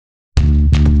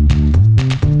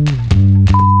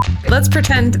Let's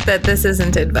pretend that this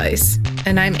isn't advice.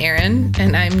 And I'm Erin,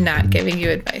 and I'm not giving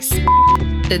you advice.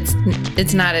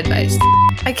 It's not advice.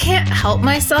 I can't help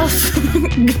myself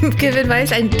give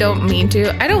advice. I don't mean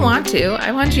to. I don't want to.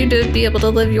 I want you to be able to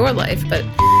live your life, but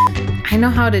I know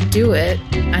how to do it.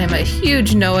 I'm a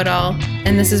huge know-it-all,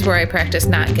 and this is where I practice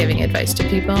not giving advice to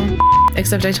people,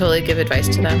 except I totally give advice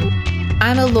to them.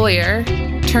 I'm a lawyer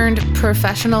turned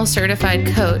professional certified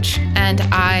coach, and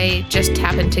I just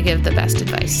happen to give the best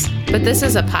advice. But this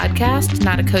is a podcast,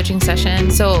 not a coaching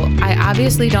session, so I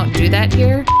obviously don't do that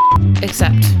here,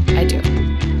 except I do.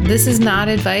 This is not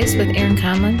advice with Erin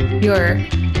Conlon, your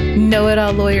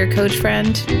know-it-all lawyer coach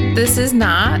friend. This is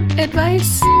not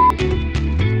advice.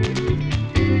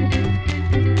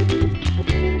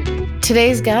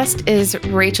 Today's guest is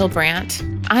Rachel Brandt.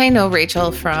 I know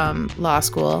Rachel from law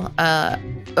school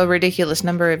a ridiculous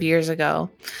number of years ago.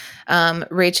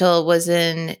 Rachel was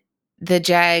in the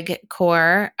JAG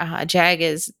Corps. JAG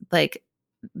is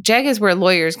where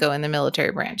lawyers go in the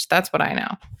military branch. That's what I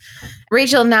know.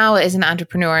 Rachel now is an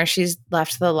entrepreneur. She's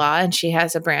left the law and she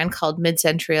has a brand called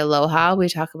Mid-Century Aloha. We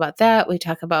talk about that. We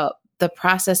talk about the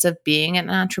process of being an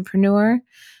entrepreneur.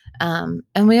 And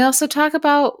we also talk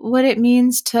about what it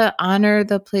means to honor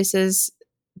the places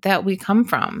that we come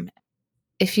from.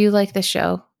 If you like the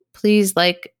show, please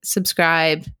like,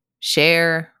 subscribe,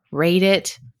 share, rate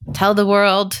it, tell the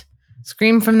world,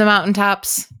 scream from the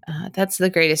mountaintops. That's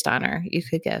the greatest honor you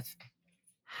could give.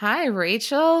 Hi,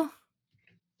 Rachel.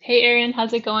 Hey, Erin.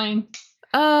 How's it going?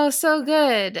 Oh, so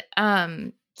good.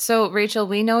 So Rachel,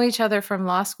 we know each other from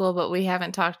law school, but we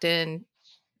haven't talked in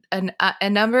a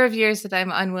number of years that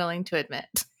I'm unwilling to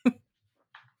admit.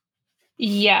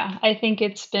 Yeah, I think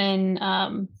it's been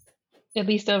at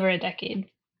least over a decade.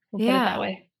 We'll put it that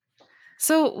way.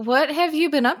 So what have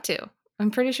you been up to? I'm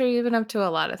pretty sure you've been up to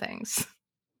a lot of things.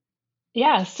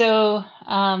 Yeah, so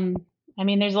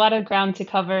there's a lot of ground to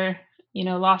cover.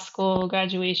 Law school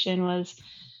graduation was,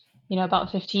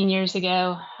 about 15 years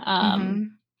ago.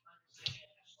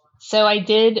 So I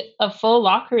did a full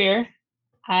law career.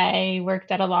 I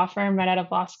worked at a law firm right out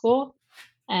of law school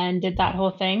and did that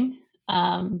whole thing.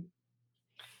 Then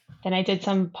I did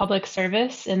some public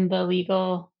service in the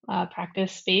legal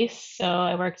practice space. So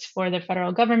I worked for the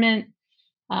federal government.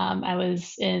 I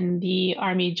was in the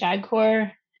Army JAG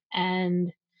Corps.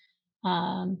 And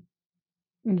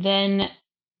then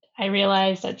I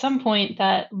realized at some point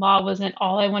that law wasn't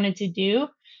all I wanted to do.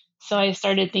 So I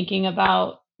started thinking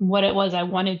about what it was I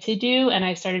wanted to do. And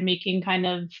I started making kind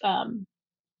of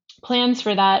plans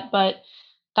for that. But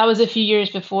that was a few years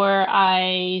before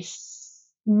I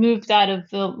moved out of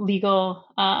the legal,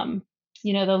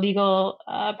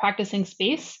 practicing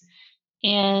space.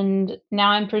 And now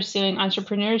I'm pursuing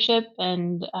entrepreneurship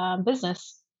and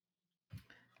business.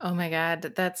 Oh my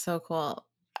God, that's so cool.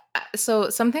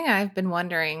 So something I've been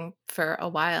wondering for a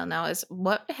while now is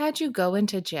what had you go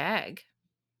into JAG?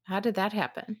 How did that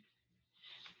happen?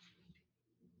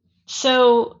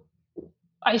 So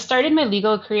I started my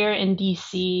legal career in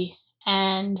DC,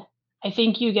 and I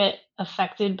think you get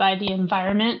affected by the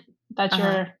environment that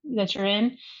you're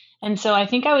in. And so I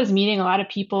think I was meeting a lot of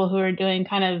people who are doing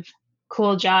kind of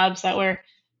cool jobs that were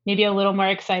maybe a little more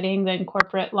exciting than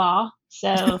corporate law.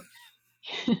 So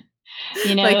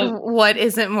like what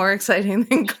isn't more exciting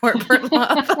than corporate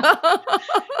law?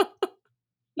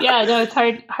 Yeah, no, it's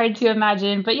hard to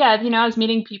imagine. But yeah, I was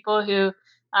meeting people who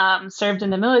served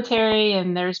in the military,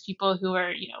 and there's people who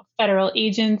are, federal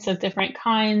agents of different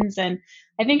kinds. And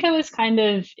I think I was kind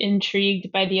of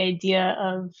intrigued by the idea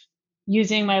of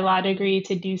using my law degree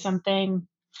to do something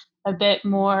a bit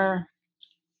more,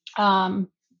 I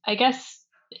guess,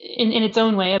 in its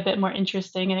own way, a bit more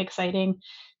interesting and exciting.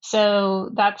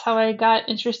 So that's how I got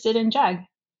interested in JAG.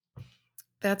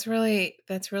 That's really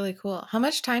cool. How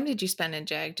much time did you spend in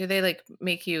JAG? Do they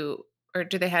make you, or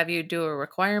do they have you do a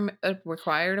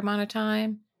required amount of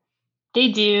time?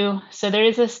 They do. So there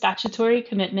is a statutory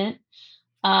commitment.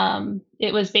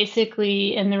 It was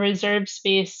basically in the reserve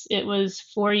space, it was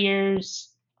 4 years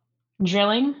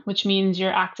drilling, which means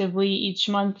you're actively each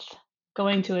month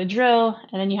going to a drill,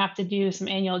 and then you have to do some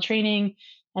annual training.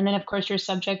 And then, of course, you're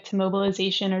subject to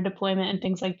mobilization or deployment and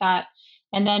things like that.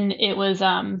 And then it was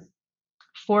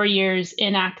 4 years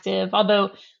inactive,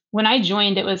 although when I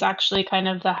joined, it was actually kind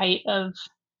of the height of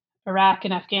Iraq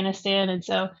and Afghanistan. And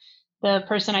so the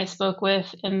person I spoke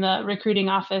with in the recruiting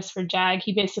office for JAG,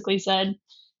 he basically said,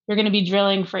 you're going to be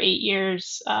drilling for 8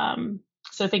 years.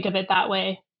 So think of it that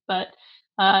way. But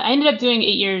I ended up doing 8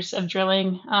 years of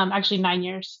drilling, actually 9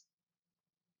 years.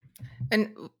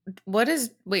 And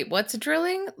what's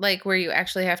drilling? Like where you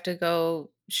actually have to go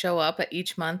show up at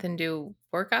each month and do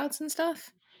workouts and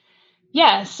stuff?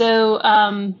 Yeah. So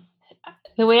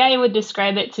the way I would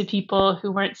describe it to people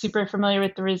who weren't super familiar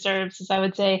with the reserves is I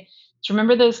would say, do you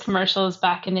remember those commercials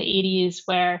back in the 80s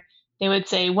where they would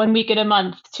say 1 week in a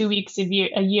month, 2 weeks a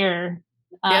year?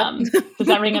 Yep. Does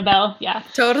that ring a bell? Yeah.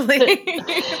 Totally.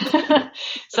 So,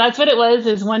 so that's what it was,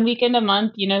 is 1 weekend a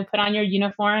month, put on your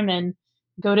uniform and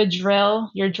go to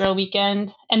your drill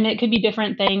weekend. And it could be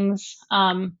different things.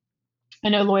 I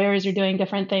know lawyers are doing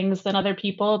different things than other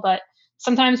people, but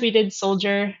sometimes we did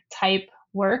soldier type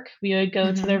work. We would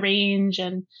go to the Hmm. range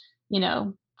and,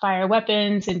 fire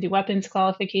weapons and do weapons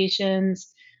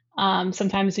qualifications.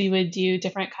 Sometimes we would do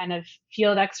different kind of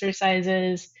field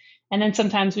exercises. And then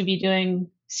sometimes we'd be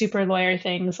doing super lawyer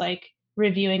things like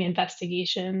reviewing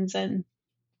investigations and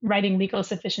writing legal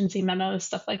sufficiency memos,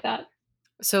 stuff like that.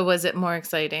 So was it more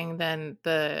exciting than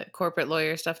the corporate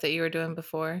lawyer stuff that you were doing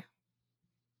before?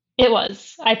 It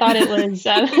was. I thought it was.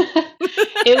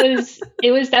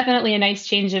 It was definitely a nice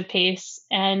change of pace,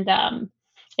 and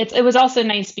it was also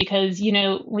nice because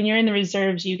when you're in the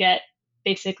reserves, you get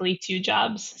basically two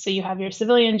jobs. So you have your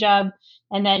civilian job,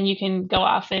 and then you can go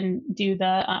off and do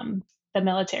the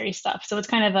military stuff. So it's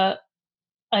kind of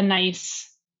a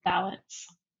nice balance.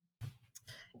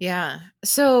 Yeah.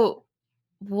 So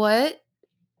what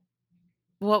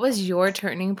what was your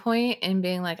turning point in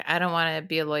being like, I don't want to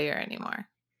be a lawyer anymore?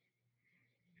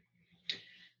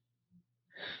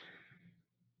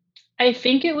 I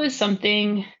think it was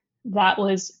something that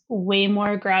was way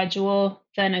more gradual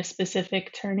than a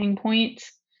specific turning point.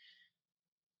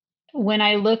 When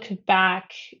I look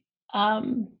back,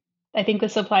 um, I think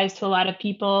this applies to a lot of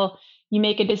people. You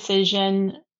make a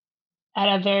decision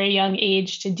at a very young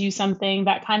age to do something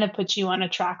that kind of puts you on a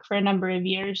track for a number of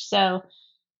years. So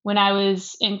when I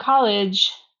was in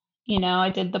college, I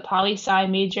did the poli sci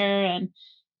major, and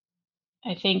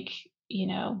I think,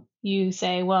 you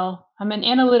say, well, I'm an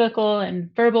analytical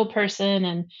and verbal person,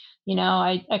 and,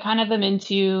 I kind of am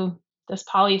into this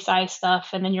poli sci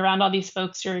stuff. And then you're around all these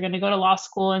folks who are going to go to law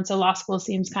school. And so law school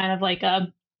seems kind of like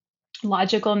a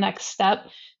logical next step,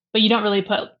 but you don't really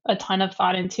put a ton of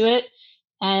thought into it.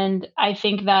 And I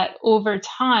think that over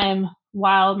time,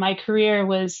 while my career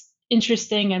was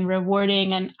interesting and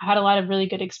rewarding and I had a lot of really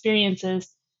good experiences,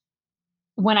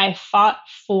 when I fought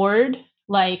forward,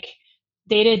 like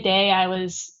day to day, I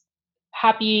was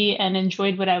happy and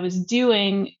enjoyed what I was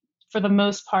doing for the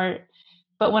most part.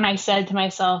 But when I said to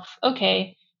myself,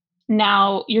 okay,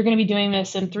 now you're going to be doing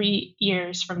this in 3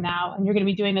 years from now, and you're going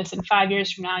to be doing this in 5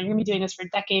 years from now, you're going to be doing this for a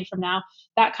decade from now,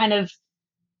 that kind of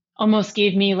almost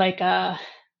gave me like a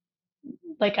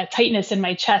tightness in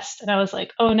my chest. And I was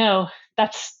like, oh no,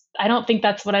 I don't think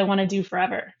that's what I want to do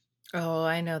forever. Oh,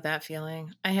 I know that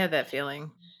feeling. I had that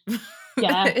feeling.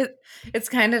 Yeah. It's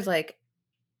kind of like,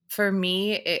 for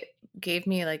me, it gave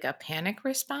me like a panic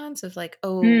response of like,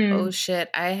 oh Mm. shit,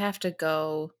 I have to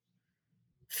go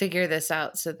figure this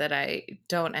out so that I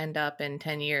don't end up in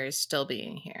 10 years still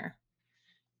being here.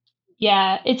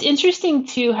 Yeah, it's interesting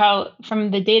too how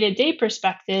from the day-to-day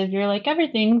perspective, you're like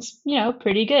everything's,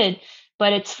 pretty good.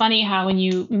 But it's funny how when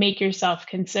you make yourself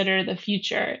consider the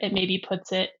future, it maybe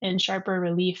puts it in sharper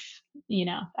relief,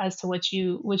 as to what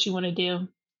you want to do.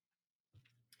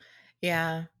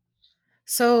 Yeah.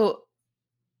 So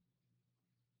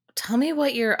tell me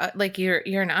what you're like, you're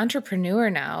an entrepreneur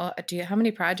now. How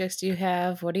many projects do you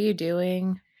have? What are you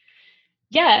doing?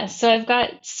 Yeah, so I've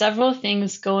got several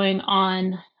things going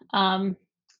on. Um,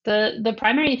 the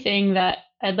primary thing that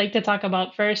I'd like to talk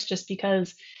about first, just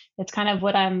because it's kind of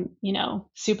what I'm,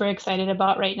 super excited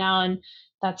about right now, and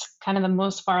that's kind of the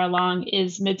most far along,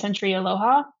 is Mid-Century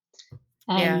Aloha.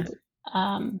 Yeah. And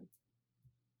um,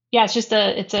 yeah,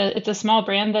 it's a small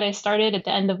brand that I started at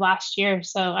the end of last year.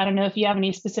 So I don't know if you have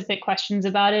any specific questions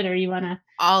about it, or you want to,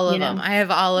 All you of them. know. I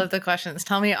have all of the questions.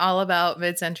 Tell me all about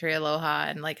Mid-Century Aloha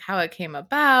and like how it came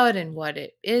about and what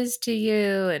it is to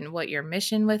you and what your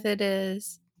mission with it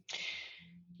is.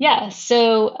 Yeah,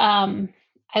 so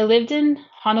I lived in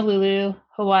Honolulu,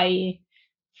 Hawaii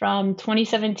from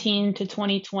 2017 to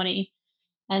 2020.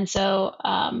 And so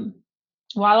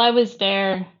while I was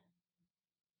there,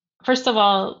 first of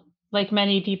all, like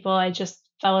many people, I just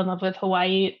fell in love with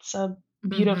Hawaii. It's a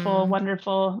beautiful, Mhm.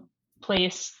 wonderful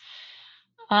place.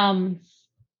 Um,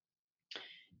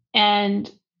 and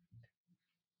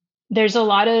there's a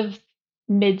lot of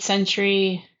mid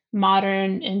century,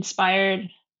 modern inspired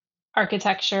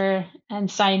architecture and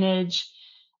signage.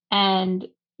 And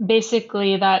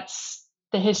basically, that's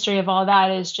the history of all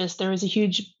that, is just there was a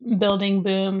huge building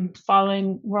boom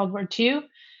following World War II.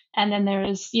 And then there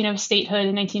was, statehood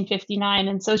in 1959.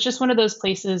 And so it's just one of those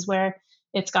places where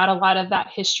it's got a lot of that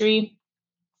history.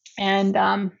 And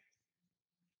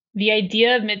the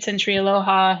idea of mid-century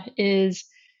aloha is,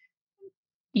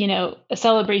 a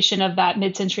celebration of that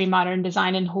mid-century modern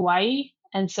design in Hawaii.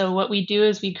 And so what we do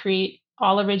is we create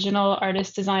all original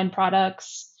artist design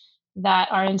products that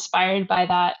are inspired by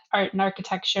that art and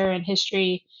architecture and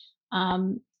history.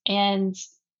 And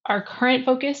our current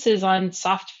focus is on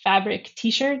soft fabric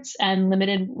t-shirts and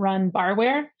limited run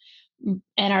barware.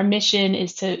 And our mission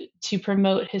is to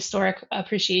promote historic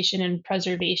appreciation and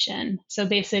preservation. So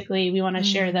basically, we want to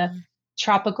share the Mm.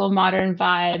 tropical modern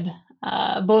vibe,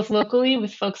 both locally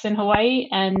with folks in Hawaii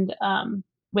and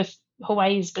with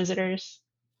Hawaii's visitors.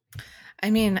 I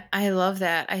mean, I love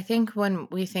that. I think when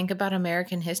we think about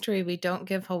American history, we don't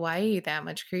give Hawaii that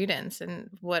much credence. And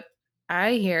what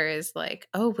I hear is like,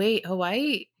 oh wait,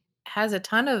 Hawaii has a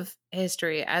ton of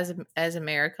history as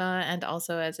America and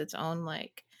also as its own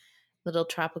like little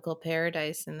tropical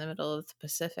paradise in the middle of the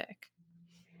Pacific.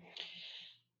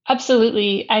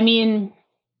 Absolutely. I mean,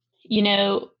 you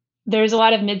know, there's a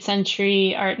lot of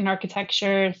mid-century art and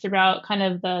architecture throughout kind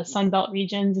of the Sun Belt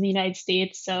regions in the United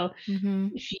States. So,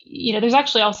 Mhm. there's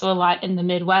actually also a lot in the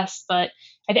Midwest, but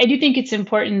I do think it's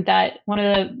important that one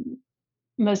of the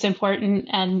most important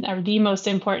and or the most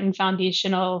important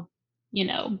foundational, you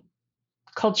know,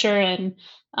 culture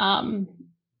um,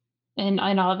 and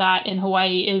all of that in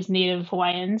Hawaii is Native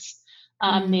Hawaiians,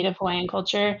 Mm, Native Hawaiian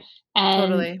culture, and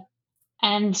totally.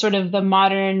 sort of the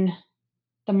modernism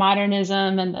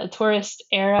and the tourist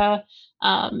era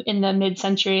in the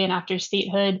mid-century and after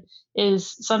statehood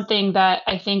is something that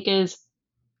I think is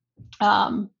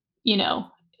um, you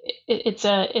know it's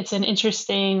an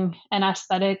interesting and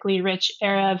aesthetically rich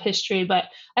era of history, but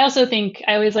I also think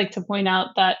I always like to point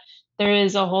out that there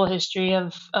is a whole history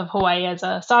of Hawaii as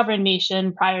a sovereign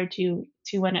nation prior to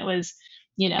when it was,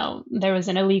 there was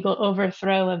an illegal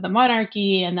overthrow of the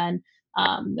monarchy, and then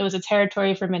it was a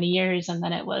territory for many years, and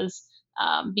then it was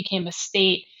became a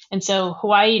state. And so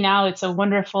Hawaii now, it's a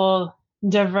wonderful,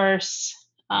 diverse,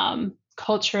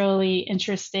 culturally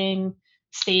interesting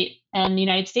state and the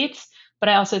United States. But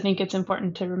I also think it's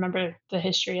important to remember the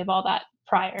history of all that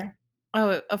prior.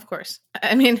 Oh, of course.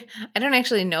 I mean, I don't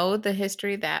actually know the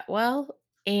history that well.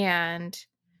 And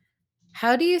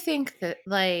how do you think that,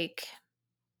 like,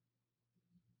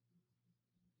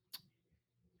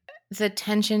 the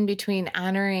tension between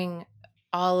honoring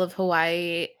all of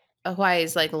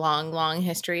Hawaii's like long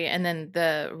history and then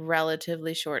the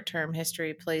relatively short-term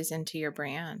history plays into your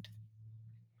brand?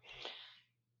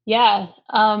 Yeah.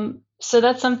 So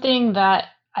that's something that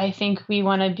I think we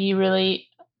want to be really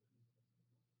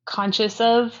conscious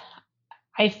of.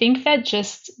 I think that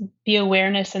just the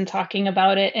awareness and talking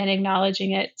about it and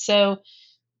acknowledging it. So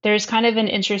there's kind of an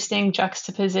interesting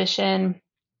juxtaposition,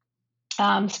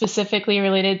 specifically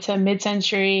related to mid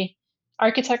century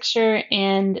architecture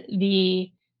and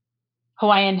the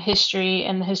Hawaiian history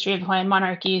and the history of the Hawaiian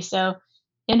monarchy. So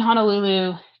in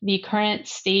Honolulu, the current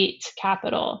state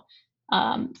capital,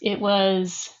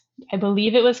 I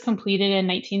believe it was completed in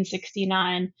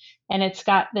 1969, and it's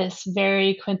got this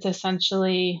very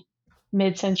quintessentially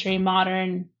mid century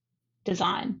modern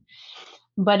design.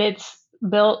 But it's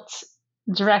built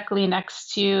directly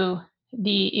next to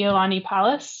the Iolani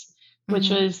Palace, which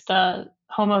Mhm. was the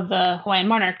home of the Hawaiian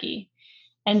monarchy.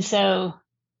 And so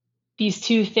these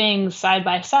two things side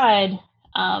by side,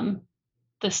 um,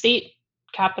 the state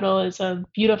capitol is a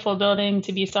beautiful building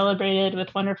to be celebrated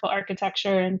with wonderful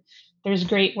architecture, and there's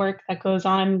great work that goes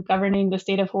on governing the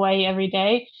state of Hawaii every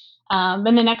day. And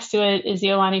then next to it is the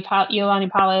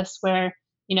Iolani Palace, where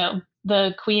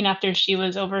the queen, after she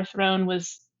was overthrown,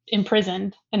 was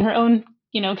imprisoned in her own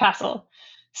castle.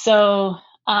 So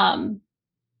um,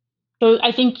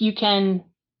 I think you can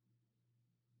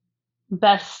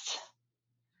best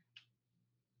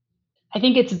I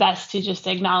think it's best to just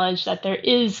acknowledge that there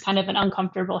is kind of an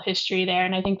uncomfortable history there.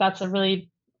 And I think that's a really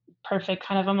perfect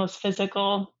kind of almost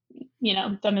physical,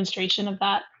 demonstration of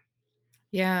that.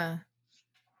 Yeah.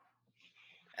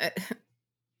 Uh,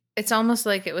 It's almost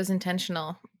like it was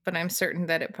intentional, but I'm certain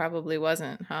that it probably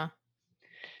wasn't, huh?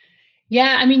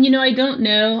 Yeah, I mean, I don't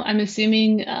know. I'm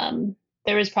assuming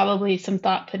there was probably some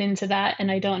thought put into that, and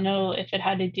I don't know if it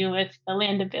had to do with the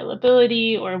land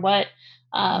availability or what.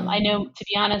 I Mm. know, to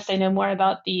be honest, I know more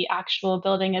about the actual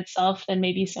building itself than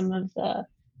maybe some of the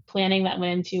planning that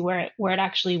went into where it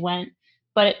actually went.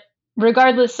 But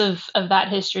regardless of that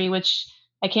history, which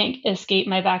I can't escape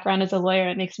my background as a lawyer,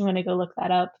 it makes me want to go look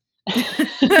that up.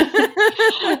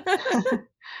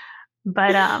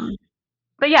 but um,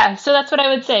 but yeah, so that's what I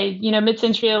would say.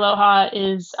 Mid-century Aloha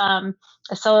is a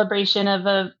celebration of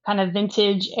a kind of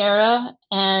vintage era,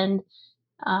 and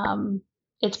um,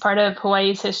 it's part of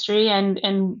Hawaii's history.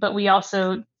 And but we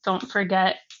also don't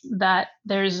forget that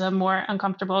there's a more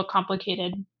uncomfortable,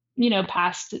 complicated,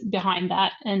 past behind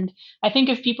that. And I think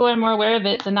if people are more aware of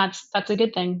it, then that's a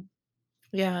good thing.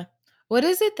 Yeah. What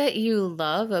is it that you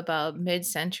love about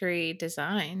mid-century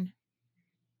design?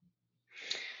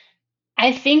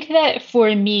 I think that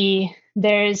for me,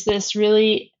 there's this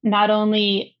really not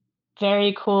only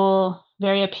very cool,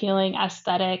 very appealing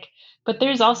aesthetic, but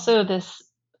there's also this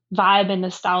vibe and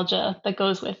nostalgia that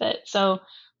goes with it. So,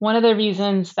 one of the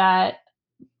reasons that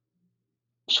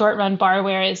short run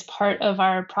barware is part of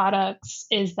our products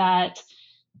is that,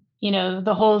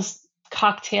 the whole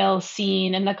cocktail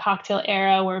scene and the cocktail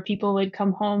era where people would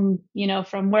come home,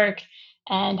 from work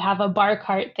and have a bar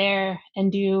cart there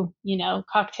and do,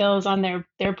 cocktails on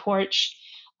their porch.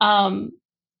 Um,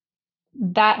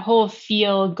 that whole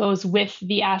feel goes with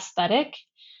the aesthetic.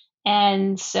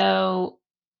 And so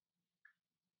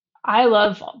I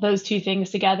love those two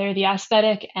things together, the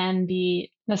aesthetic and the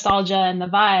nostalgia and the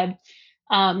vibe.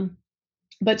 Um,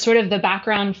 but sort of the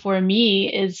background for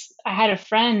me is I had a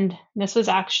friend, this was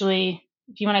actually,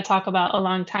 if you want to talk about a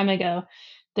long time ago,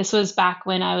 this was back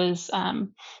when I was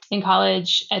in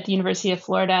college at the University of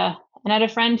Florida. And I had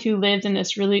a friend who lived in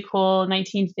this really cool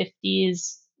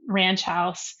 1950s ranch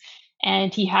house.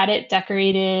 And he had it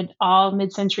decorated all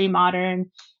mid century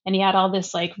modern. And he had all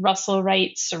this like Russell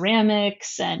Wright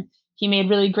ceramics. And he made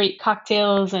really great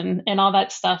cocktails and all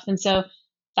that stuff. And so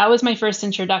that was my first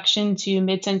introduction to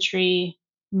mid century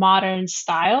modern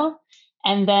style.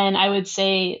 And then I would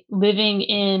say living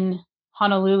in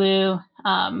Honolulu,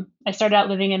 I started out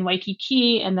living in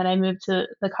Waikiki and then I moved to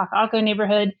the Kaka'ako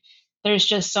neighborhood. There's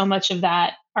just so much of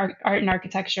that art and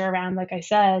architecture around, like I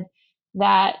said,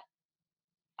 that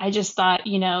I just thought,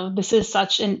 this is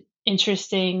such an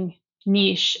interesting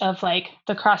niche of like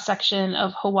the cross section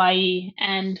of Hawaii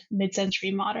and mid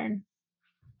century modern.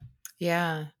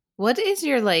 Yeah. What is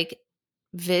your like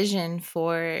vision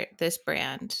for this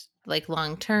brand? Like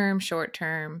long term, short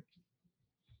term?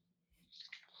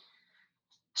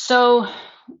 So,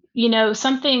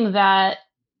 something that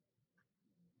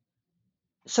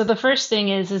so the first thing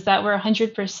is that we're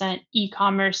 100%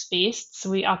 e-commerce based.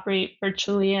 So we operate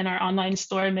virtually in our online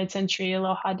store,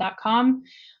 midcenturyaloha.com.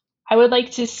 I would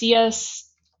like to see us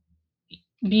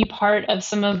be part of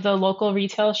some of the local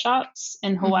retail shops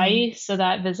in Mhm. Hawaii so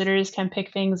that visitors can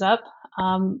pick things up.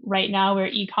 Right now, we're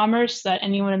e-commerce that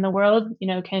anyone in the world,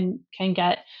 can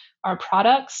get our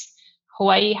products.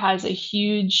 Hawaii has a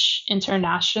huge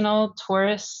international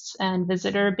tourist and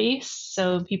visitor base,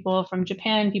 so people from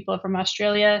Japan, people from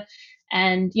Australia,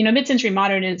 and mid-century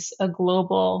modern is a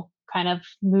global kind of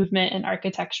movement and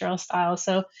architectural style.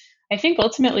 So I think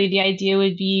ultimately the idea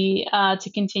would be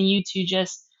to continue to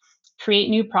just create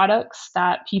new products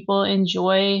that people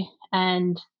enjoy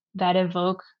and that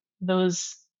evoke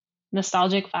those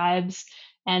nostalgic vibes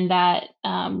and that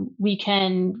we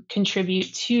can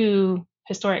contribute to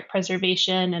historic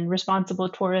preservation and responsible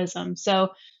tourism.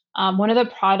 So, one of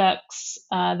the products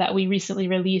that we recently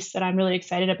released that I'm really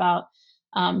excited about,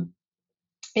 um,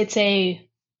 it's a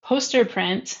poster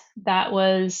print that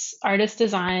was artist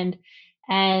designed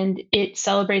and it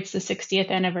celebrates the 60th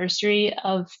anniversary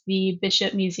of the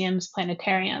Bishop Museum's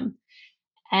planetarium.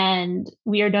 And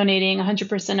we are donating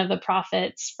 100% of the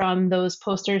profits from those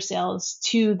poster sales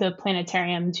to the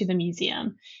planetarium, to the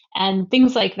museum. And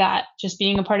things like that, just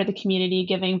being a part of the community,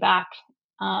 giving back,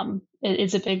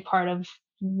 is a big part of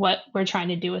what we're trying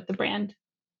to do with the brand.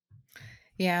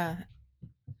 Yeah.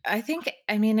 I think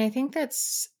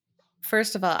that's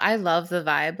first of all, I love the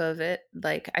vibe of it.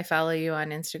 Like I follow you on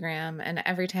Instagram and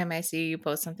every time I see you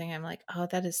post something, I'm like, "Oh,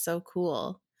 that is so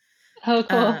cool." Oh,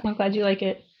 cool. Uh, I'm glad you like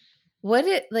it. what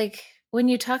it like when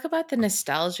you talk about the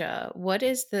nostalgia, what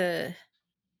is the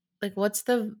like what's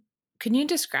the can you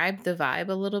describe the vibe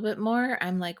a little bit more?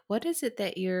 I'm like, what is it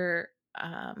that you're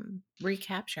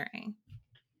recapturing?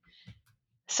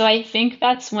 So I think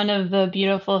that's one of the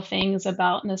beautiful things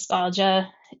about nostalgia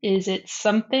is it's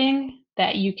something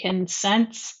that you can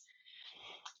sense.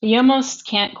 You almost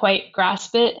can't quite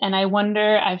grasp it, and I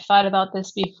wonder, I've thought about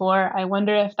this before. I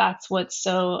wonder if that's what's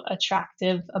so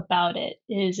attractive about it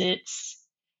is it's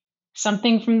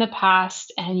something from the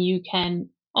past and you can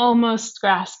almost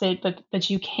grasp it but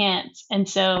you can't. And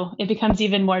so it becomes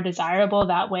even more desirable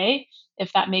that way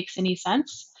if that makes any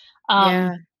sense.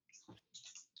 Yeah. Um,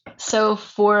 so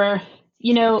for,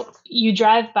 you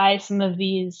drive by some of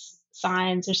these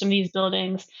signs or some of these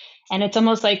buildings, and it's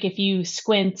almost like if you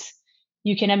squint,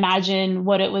 you can imagine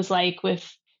what it was like with,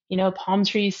 palm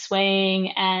trees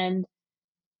swaying and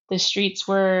the streets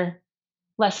were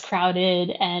less crowded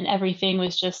and everything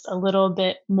was just a little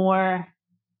bit more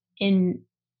in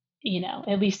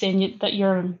at least in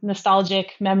your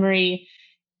nostalgic memory,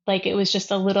 like it was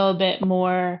just a little bit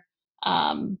more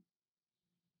um,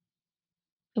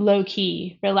 low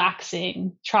key,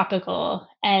 relaxing, tropical.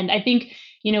 And I think,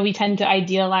 we tend to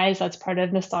idealize, that's part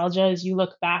of nostalgia, as you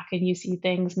look back and you see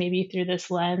things maybe through this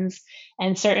lens.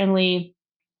 And certainly,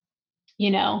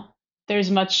 you know, there's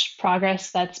much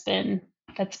progress that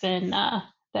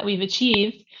we've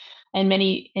achieved in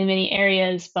many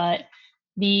areas, but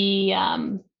the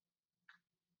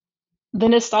the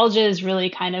nostalgia is really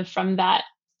kind of from that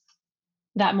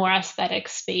more aesthetic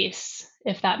space,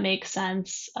 if that makes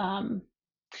sense.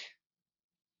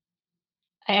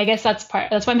 I guess that's why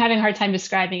I'm having a hard time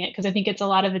describing it, because I think it's a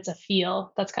lot of it's a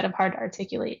feel that's kind of hard to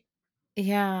articulate.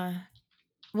 Yeah.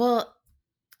 Well,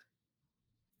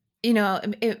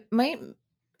 it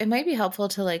might be helpful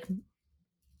to like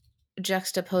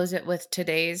juxtapose it with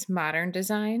today's modern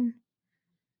design.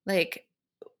 Like,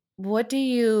 what do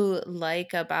you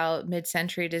like about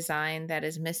mid-century design that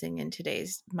is missing in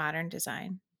today's modern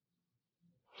design?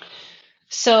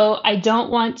 So I don't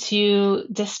want to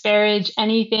disparage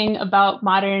anything about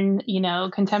modern,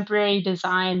 contemporary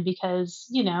design, because,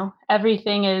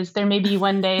 everything is, there may be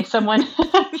one day someone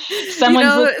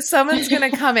someone's look. Someone's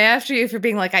gonna come after you for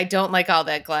being like, I don't like all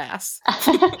that glass.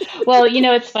 Well,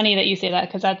 it's funny that you say that,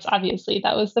 because that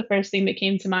was the first thing that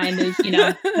came to mind is,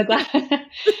 the glass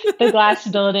the glass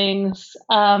buildings.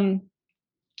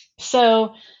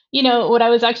 So, what I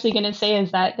was actually going to say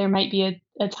is that there might be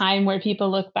a time where people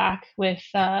look back with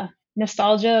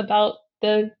nostalgia about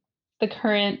the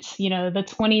current, the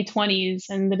 2020s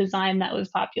and the design that was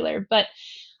popular. But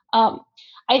um,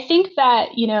 I think that,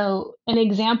 an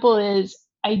example is,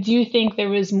 I do think there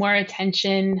was more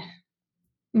attention,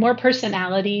 more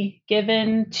personality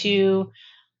given to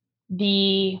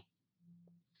the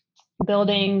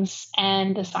buildings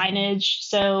and the signage.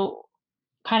 So,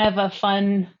 kind of a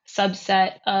fun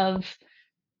subset of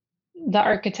the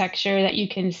architecture that you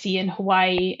can see in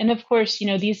Hawaii. And of course,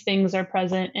 these things are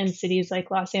present in cities like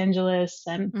Los Angeles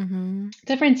and Mm-hmm.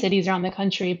 different cities around the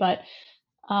country. But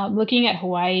looking at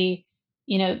Hawaii,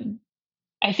 you know,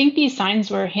 I think these signs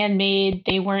were handmade.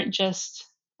 They weren't just,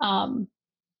 um,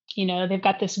 they've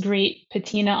got this great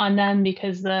patina on them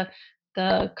because the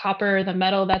copper, the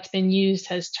metal that's been used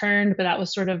has turned, but that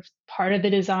was sort of part of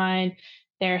the design.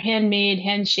 They're handmade,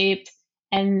 hand shaped,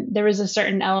 and there was a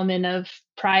certain element of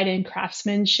pride and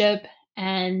craftsmanship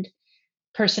and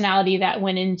personality that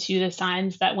went into the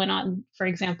signs that went on, for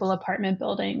example, apartment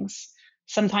buildings.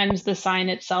 Sometimes the sign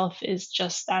itself is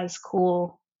just as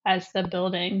cool as the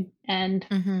building. And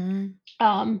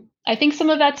Mm-hmm. I think some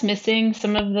of that's missing.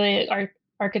 Some of the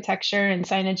architecture and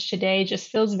signage today just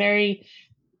feels very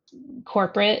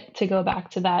corporate, to go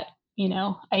back to that,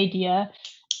 idea.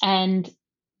 And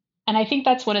I think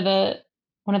that's one of the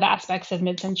aspects of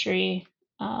mid-century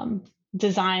um,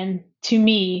 design, to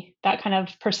me, that kind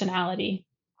of personality.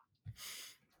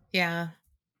 Yeah.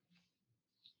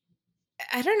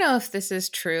 I don't know if this is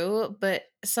true, but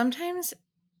sometimes,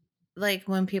 like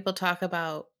when people talk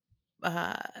about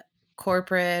uh,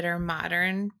 corporate or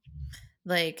modern,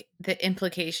 like the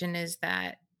implication is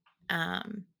that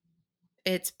um,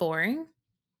 it's boring.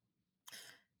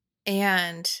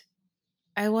 And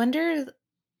I wonder,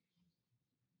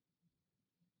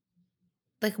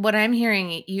 like, what I'm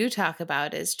hearing you talk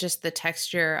about is just the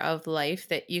texture of life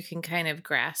that you can kind of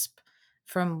grasp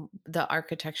from the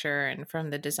architecture and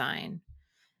from the design.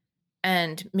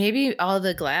 And maybe all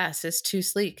the glass is too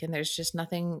sleek and there's just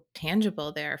nothing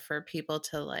tangible there for people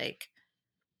to like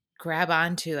grab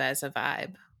onto as a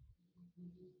vibe.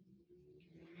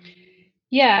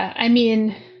 Yeah, I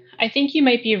mean, I think you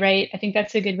might be right. I think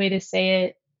that's a good way to say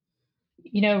it.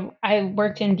 I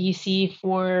worked in DC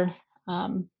for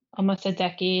almost a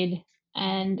decade,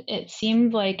 and it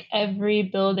seemed like every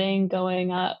building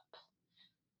going up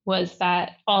was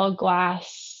that all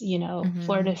glass, floor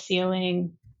Hmm. to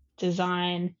ceiling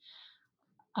design.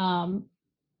 Um,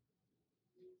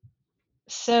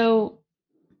 so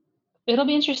it'll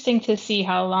be interesting to see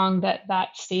how long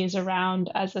that stays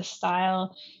around as a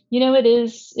style.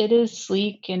 It is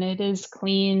sleek and it is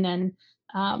clean, and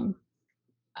um,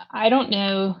 I don't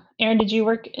know. Aaron, did you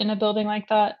work in a building like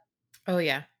that? Oh,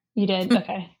 yeah. You did?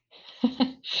 Okay.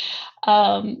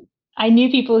 Um, I knew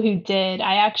people who did.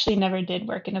 I actually never did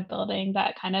work in a building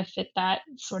that kind of fit that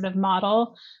sort of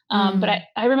model. But Mm.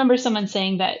 I remember someone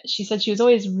saying that she said she was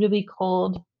always really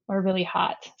cold or really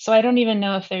hot. So I don't even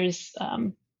know if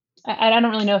I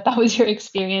don't really know if that was your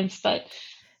experience, but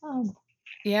um,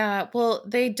 Yeah. Well,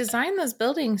 they designed those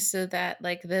buildings so that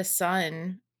like the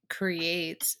sun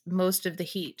creates most of the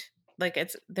heat. Like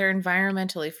they're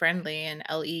environmentally friendly and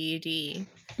LEED.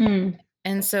 Mm.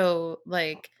 And so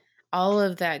like all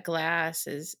of that glass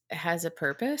has a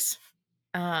purpose.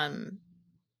 Um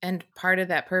and part of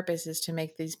that purpose is to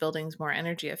make these buildings more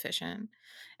energy efficient.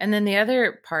 And then the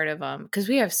other part of them, because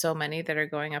we have so many that are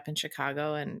going up in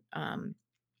Chicago, and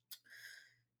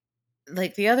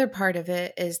like the other part of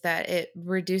it is that it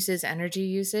reduces energy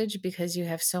usage because you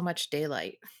have so much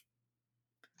daylight.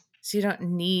 So you don't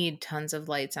need tons of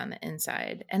lights on the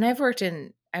inside. And I worked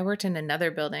in another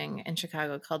building in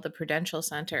Chicago called the Prudential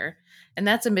Center, and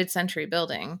that's a mid-century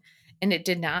building, and it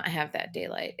did not have that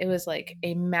daylight. It was like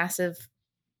a massive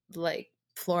like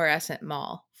fluorescent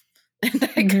mall. And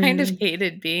I kind of Hmm.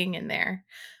 hated being in there,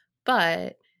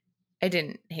 but I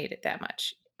didn't hate it that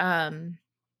much.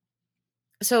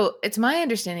 So it's my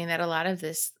understanding that a lot of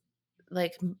this,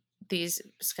 like these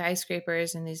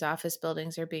skyscrapers and these office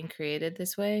buildings are being created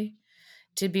this way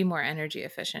to be more energy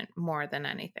efficient more than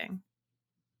anything.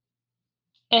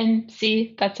 And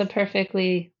see, that's a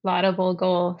perfectly laudable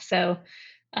goal. So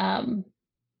um,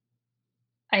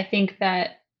 I think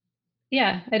that,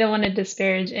 yeah, I don't want to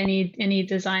disparage any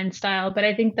design style, but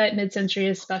I think that mid-century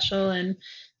is special, and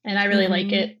I really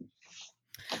like it.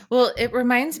 Hmm. Well, it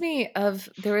reminds me of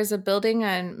there was a building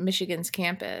on Michigan's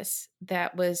campus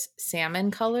that was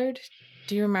salmon colored.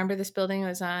 Do you remember this building? It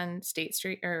was on State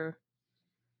Street, or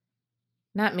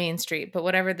not Main Street, but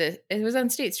whatever it was on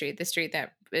State Street, the street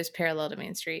that is parallel to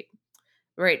Main Street,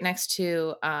 right next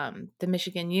to the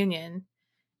Michigan Union.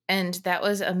 And that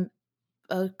was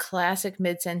a classic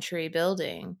mid-century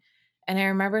building. And I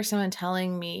remember someone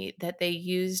telling me that they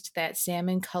used that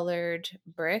salmon colored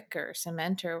brick or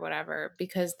cement or whatever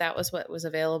because that was what was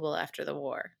available after the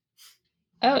war.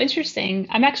 Oh, interesting.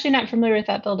 I'm actually not familiar with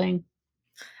that building.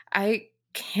 I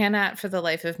cannot for the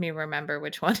life of me remember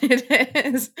which one it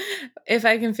is. If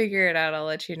I can figure it out, I'll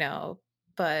let you know.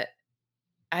 But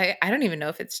I don't even know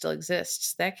if it still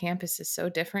exists. That campus is so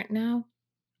different now.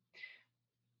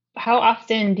 How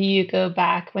often do you go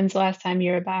back? When's the last time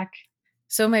you were back?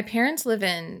 So my parents live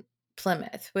in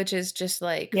Plymouth, which is just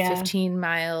like Yeah. 15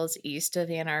 miles east of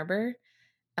Ann Arbor.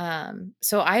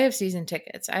 So I have season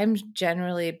tickets. I'm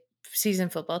generally season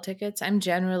football tickets. I'm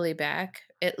generally back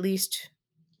at least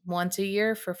once a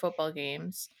year for football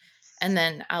games. And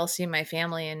then I'll see my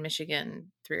family in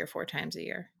Michigan 3 or 4 times a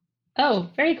year. Oh,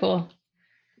 very cool.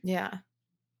 Yeah.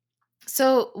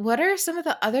 So what are some of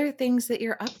the other things that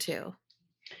you're up to?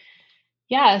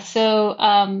 Yeah, so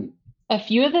a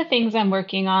few of the things I'm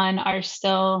working on are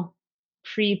still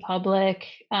pre-public.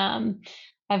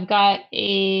 I've got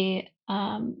a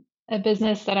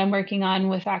business that I'm working on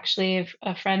with actually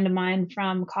a friend of mine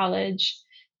from college,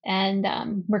 and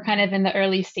we're kind of in the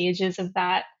early stages of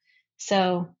that.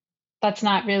 So that's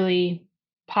not really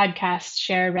podcast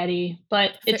share ready,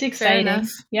 but it's Fair enough.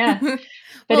 exciting. Yeah, but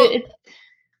Well, it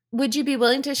would you be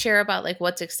willing to share about like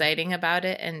what's exciting about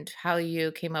it and how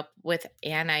you came up with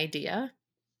an idea?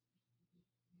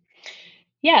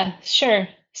 yeah, sure.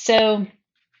 So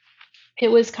it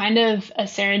was kind of a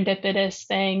serendipitous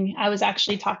thing. I was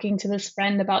actually talking to this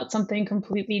friend about something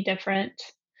completely different.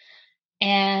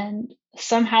 And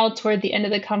somehow, toward the end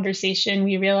of the conversation,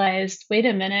 we realized wait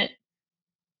a minute,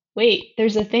 wait,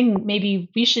 there's a thing maybe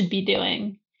we should be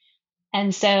doing.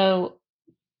 And so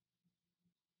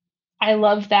I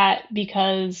love that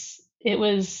because it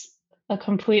was a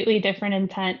completely different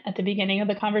intent at the beginning of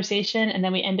the conversation. And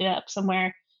then we ended up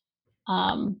somewhere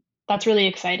that's really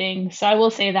exciting. So I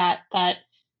will say that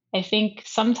I think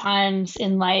sometimes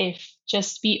in life,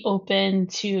 just be open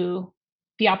to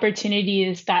the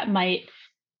opportunities that might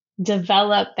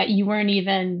develop that you weren't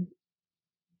even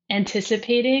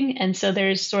anticipating, and so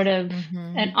there's sort of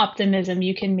an Mhm. optimism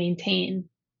you can maintain,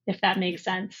 if that makes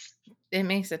sense. It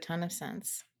makes a ton of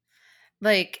sense.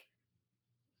 Like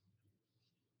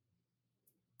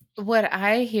what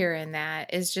I hear in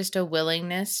that is just a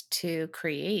willingness to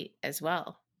create as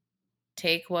well.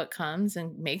 Take what comes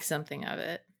and make something of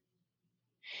it.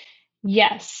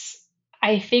 Yes,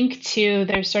 I think too.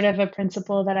 There's sort of a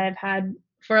principle that I've had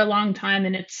for a long time,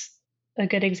 and it's a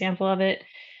good example of it.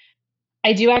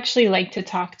 I do actually like to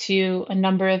talk to a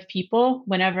number of people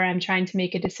whenever I'm trying to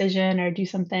make a decision or do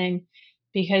something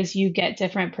because you get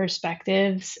different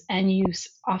perspectives and you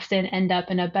often end up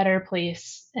in a better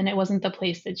place. And it wasn't the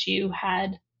place that you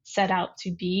had set out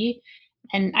to be.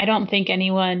 And I don't think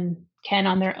anyone can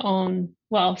on their own.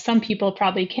 Well, some people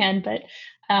probably can, but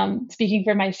speaking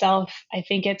for myself, I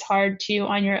think it's hard to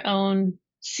on your own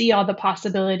see all the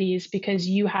possibilities because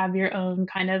you have your own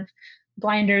kind of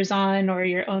blinders on or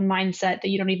your own mindset that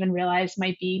you don't even realize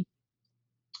might be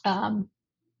um,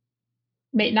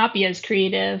 may not be as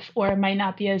creative or might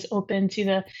not be as open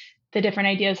to the different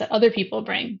ideas that other people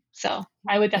bring. So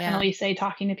I would Yeah. definitely say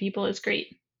talking to people is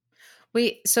great.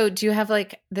 Wait, so do you have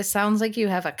like, this sounds like you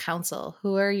have a council.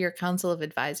 Who are your council of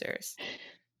advisors?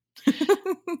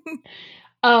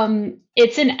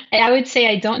 I would say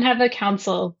I don't have a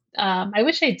council. I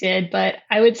wish I did, but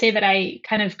I would say that I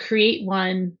kind of create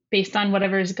one based on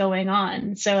whatever is going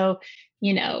on. So,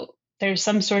 you know, there's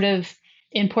some sort of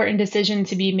important decision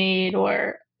to be made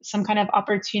or some kind of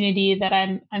opportunity that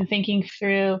I'm thinking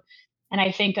through. And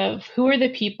I think of who are the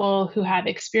people who have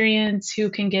experience, who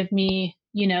can give me,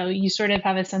 you sort of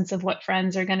have a sense of what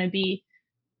friends are going to be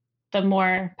the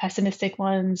more pessimistic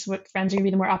ones, what friends are going to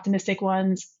be the more optimistic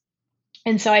ones.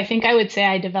 And so I think I would say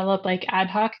I develop like ad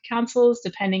hoc councils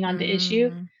depending on the issue.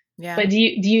 Mm, yeah. But do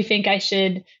you think I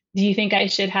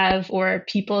should have or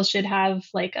people should have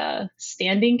like a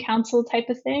standing council type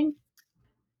of thing?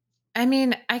 I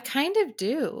mean, I kind of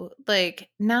do. Like,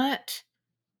 not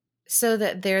so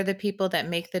that they're the people that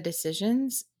make the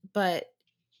decisions, but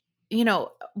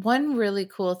one really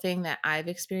cool thing that I've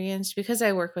experienced because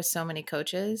I work with so many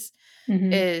coaches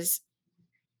Hmm. is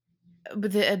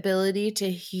the ability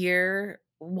to hear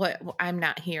what I'm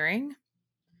not hearing.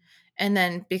 And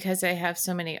then because I have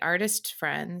so many artist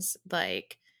friends,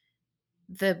 like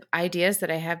the ideas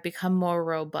that I have become more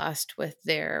robust with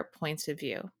their points of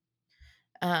view.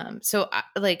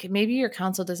 Like maybe your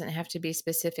counsel doesn't have to be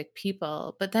specific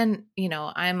people, but then,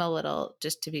 I'm a little,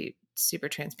 just to be super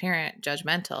transparent,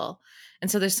 judgmental. And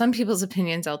so there's some people's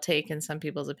opinions I'll take and some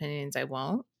people's opinions I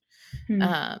won't. Hmm.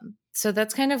 So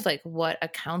that's kind of like what a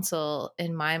counsel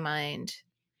in my mind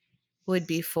would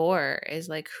be for, is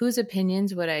like whose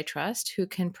opinions would I trust, who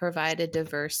can provide a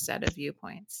diverse set of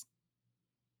viewpoints.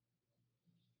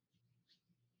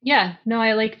 Yeah, no,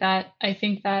 I like that. I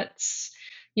think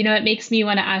it makes me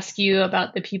want to ask you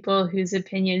about the people whose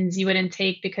opinions you wouldn't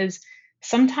take because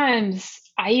sometimes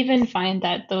I even find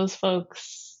that those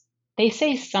folks, they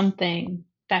say something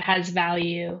that has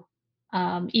value.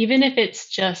 Even if it's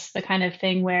just the kind of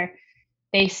thing where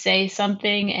they say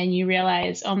something and you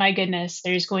realize, oh my goodness,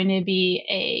 there's going to be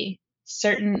a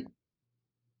certain,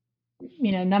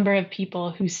 number of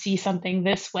people who see something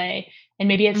this way, and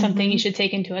maybe it's something you Hmm. should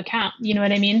take into account. You know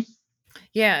what I mean?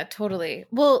 Yeah, totally.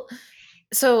 Well,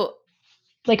 so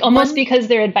Like almost one, because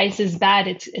their advice is bad,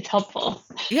 it's helpful.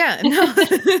 yeah, no,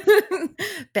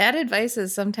 bad advice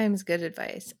is sometimes good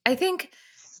advice. I think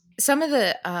some of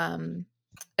the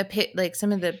like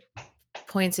some of the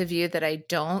points of view that I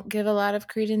don't give a lot of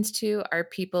credence to are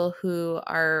people who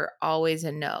are always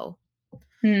a no.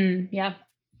 Yeah.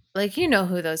 Like,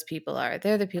 who those people are.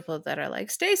 They're the people that are like,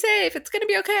 stay safe, it's going to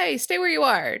be okay, stay where you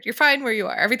are, you're fine where you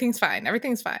are, everything's fine,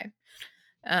 everything's fine.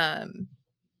 um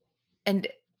and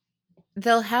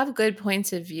they'll have good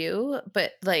points of view,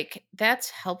 but like that's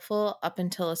helpful up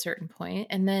until a certain point,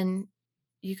 and then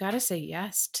you got to say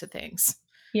yes to things.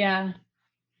 Yeah.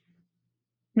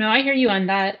 No, I hear you on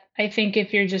that. I think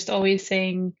if you're just always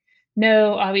saying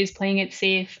no, always playing it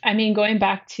safe. I mean, going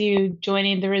back to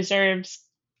joining the reserves,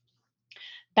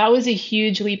 that was a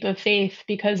huge leap of faith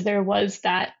because there was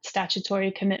that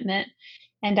statutory commitment.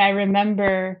 And I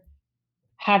remember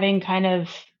having kind of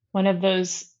one of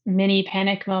those mini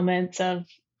panic moments of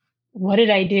what did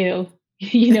I do?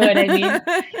 You know what I mean?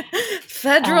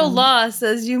 Federal Um, law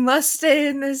says you must stay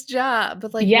in this job,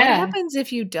 but like what yeah, happens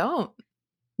if you don't?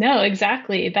 no,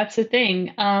 exactly. That's the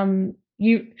thing.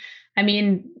 I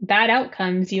mean, bad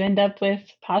outcomes, you end up with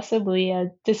possibly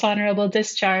a dishonorable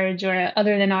discharge or a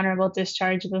other than honorable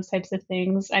discharge, those types of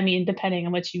things. I mean, depending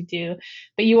on what you do,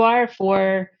 but you are,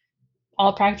 for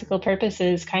all practical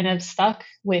purposes, kind of stuck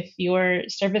with your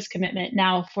service commitment.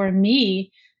 Now, for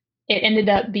me, it ended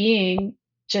up being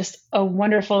just a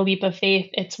wonderful leap of faith.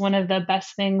 It's one of the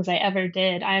best things I ever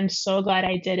did. I'm so glad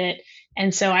I did it.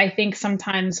 And so I think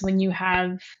sometimes when you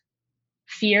have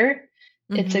fear,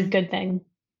 it's a Hmm. good thing.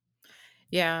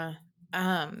 Yeah.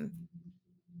 um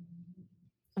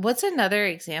what's another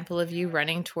example of you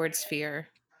running towards fear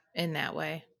in that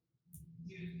way,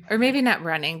 or maybe not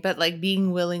running, but like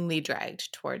being willingly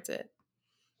dragged towards it?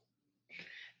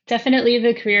 Definitely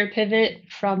the career pivot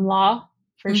from law,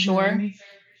 for sure. Hmm.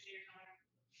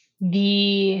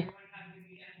 The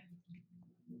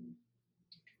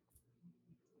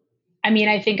I mean,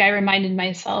 I think I reminded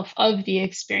myself of the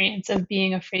experience of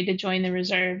being afraid to join the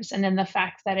reserves and then the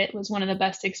fact that it was one of the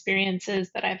best experiences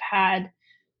that I've had.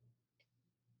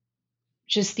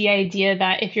 Just the idea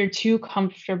that if you're too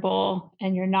comfortable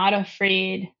and you're not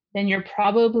afraid, then you're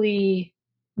probably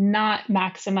not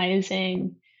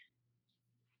maximizing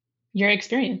your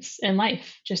experience in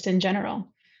life, just in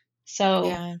general. So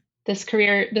Yeah. this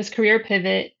career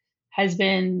pivot has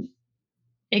been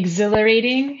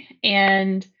exhilarating,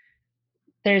 and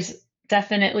there's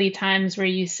definitely times where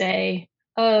you say,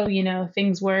 oh,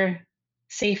 things were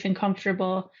safe and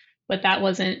comfortable, but that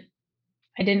wasn't,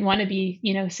 I didn't want to be,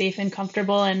 safe and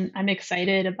comfortable. And I'm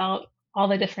excited about all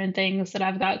the different things that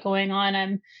I've got going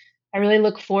on. I really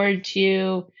look forward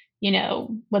to,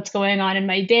 what's going on in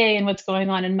my day and what's going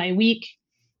on in my week.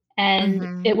 And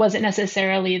Mm-hmm. it wasn't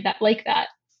necessarily that like that,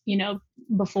 you know,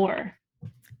 before.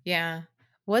 Yeah.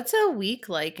 What's a week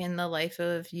like in the life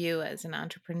of you as an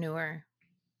entrepreneur?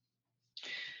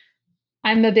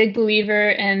 I'm a big believer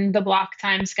in the block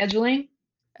time scheduling.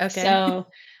 Okay. So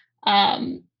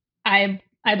um, I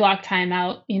block time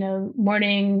out,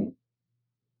 morning.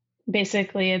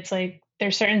 Basically, it's like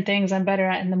there's certain things I'm better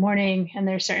at in the morning, and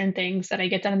there's certain things that I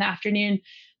get done in the afternoon.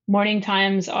 Morning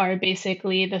times are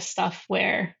basically the stuff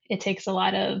where it takes a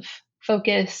lot of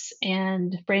focus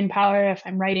and brain power. If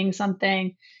I'm writing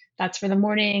something, that's for the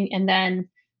morning. And then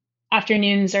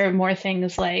afternoons are more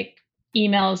things like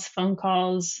emails, phone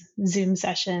calls, Zoom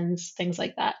sessions, things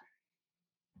like that.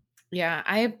 Yeah,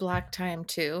 I block time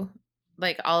too.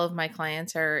 Like all of my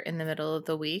clients are in the middle of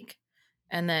the week,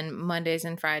 and then Mondays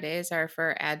and Fridays are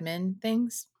for admin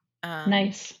things. Um,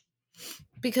 Nice.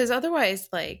 because otherwise,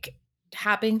 like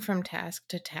hopping from task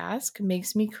to task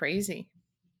makes me crazy.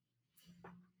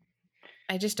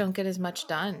 I just don't get as much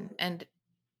done. And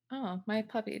oh, my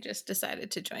puppy just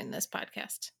decided to join this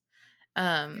podcast.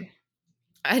 Um,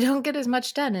 I don't get as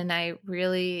much done, and I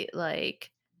really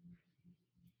like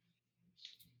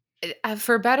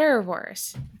for better or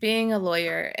worse, being a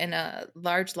lawyer in a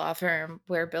large law firm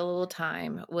where billable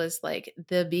time was like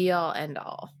the be all end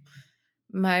all.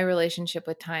 My relationship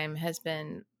with time has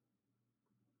been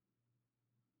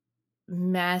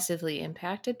massively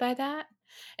impacted by that.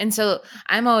 And so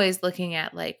I'm always looking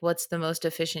at like what's the most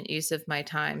efficient use of my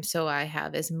time so I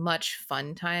have as much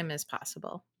fun time as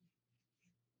possible.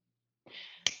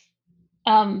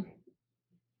 Um,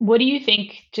 what do you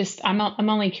think? Just I'm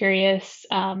only curious.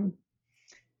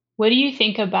 What do you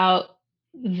think about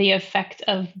the effect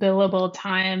of billable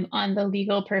time on the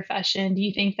legal profession? Do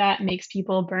you think that makes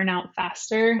people burn out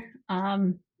faster?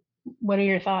 What are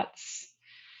your thoughts?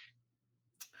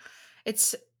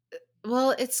 It's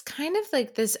well, it's kind of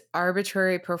like this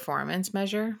arbitrary performance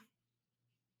measure.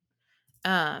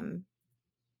 Um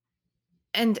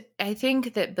and I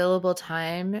think that billable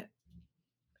time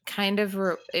kind of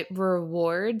it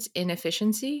rewards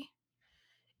inefficiency.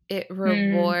 It Hmm.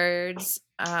 rewards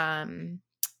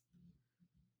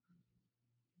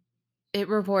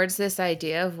this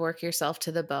idea of work yourself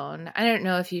to the bone. I don't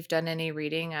know if you've done any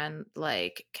reading on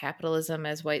like capitalism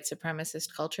as white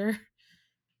supremacist culture.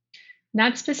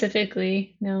 Not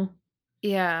specifically, no.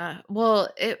 Yeah. Well,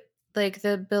 it like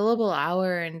the billable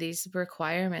hour and these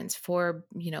requirements for,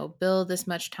 bill this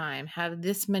much time, have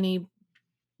this many,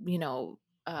 you know,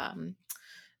 um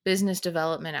business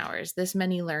development hours, this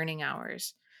many learning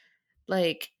hours.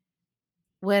 Like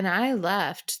when I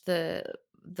left the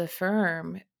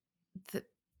firm, th-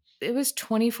 it was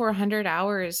 2,400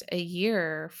 hours a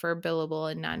year for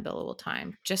billable and non-billable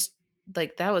time. Just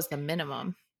like that was the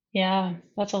minimum. Yeah,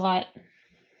 that's a lot.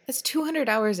 That's 200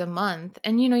 hours a month.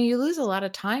 And you lose a lot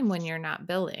of time when you're not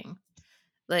billing.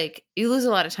 Like you lose a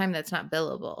lot of time that's not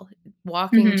billable.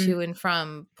 Walking Hmm. to and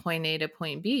from point A to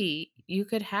point B, you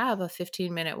could have a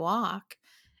 15-minute walk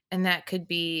and that could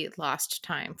be lost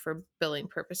time for billing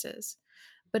purposes.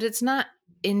 But it's not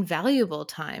invaluable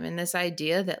time. And this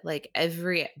idea that like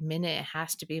every minute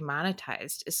has to be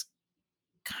monetized is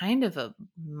kind of a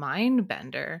mind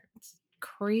bender. It's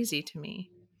crazy to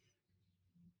me.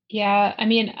 Yeah, I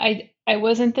mean, I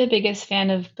wasn't the biggest fan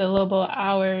of billable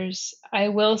hours. I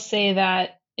will say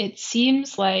that it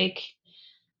seems like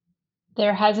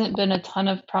there hasn't been a ton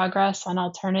of progress on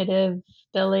alternative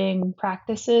billing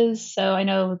practices. So I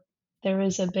know there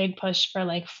was a big push for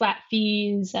like flat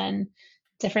fees and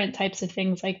different types of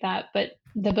things like that, but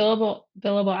the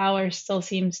billable hour still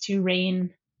seems to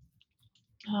reign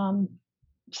um,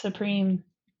 supreme.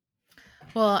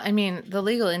 Well, I mean, the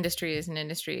legal industry is an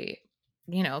industry,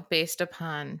 based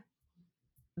upon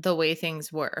the way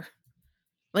things were.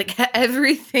 Like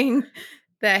everything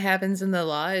that happens in the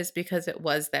law is because it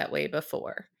was that way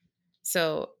before.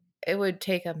 So it would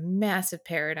take a massive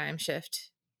paradigm shift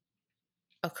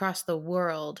across the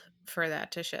world for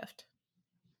that to shift.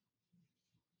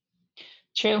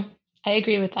 True. I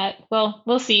agree with that. Well,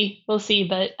 we'll see. We'll see.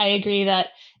 But I agree that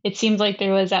it seems like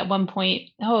there was at one point,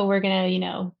 oh, we're going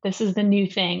to, this is the new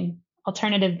thing,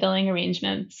 alternative billing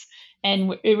arrangements.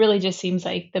 And it really just seems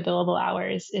like the billable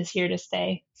hours is here to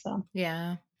stay. So,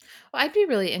 Yeah. Well, I'd be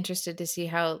really interested to see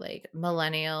how like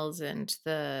millennials and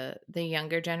the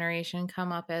younger generation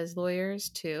come up as lawyers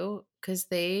too, because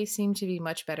they seem to be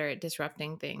much better at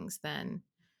disrupting things than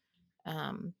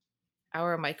um,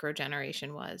 our micro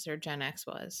generation was or Gen X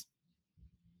was.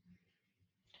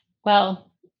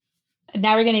 Well,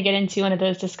 now we're going to get into one of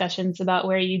those discussions about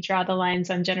where you draw the lines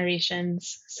on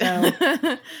generations. So,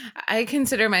 I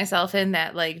consider myself in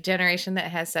that like generation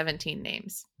that has 17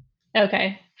 names.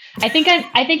 okay. I think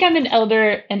I'm an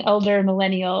elder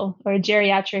millennial or a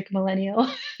geriatric millennial.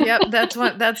 Yep, that's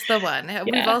the one.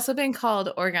 We've Yeah. also been called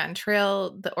the Oregon Oh,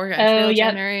 Trail yep. Yeah.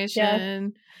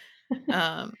 generation.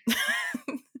 Um,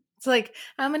 it's like,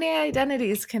 how many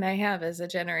identities can I have as a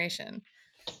generation?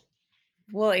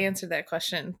 We'll answer that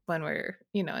question when we're,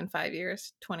 in 5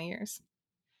 years, 20 years.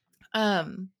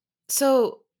 Um,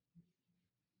 so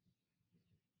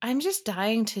I'm just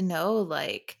dying to know,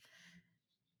 like,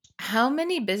 how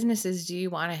many businesses do you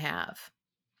want to have?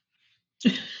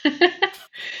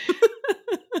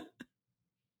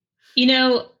 You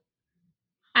know,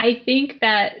 I think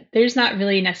that there's not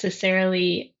really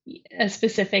necessarily a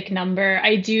specific number.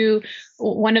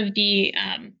 One of the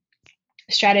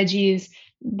strategies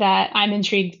that I'm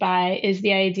intrigued by is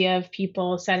the idea of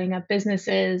people setting up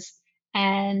businesses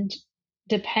and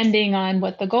depending on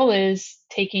what the goal is,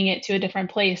 taking it to a different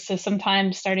place. So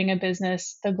sometimes starting a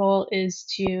business, the goal is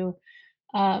to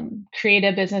create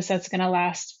a business that's going to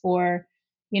last for,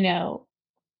 you know,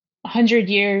 100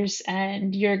 years,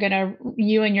 and you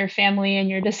and your family and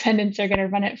your descendants are going to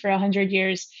run it for 100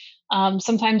 years.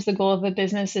 Sometimes the goal of a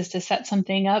business is to set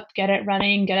something up, get it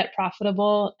running, get it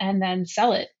profitable, and then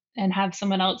sell it and have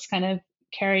someone else kind of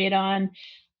carry it on.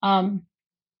 um,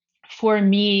 for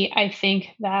me, I think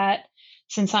that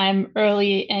since I'm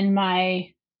early in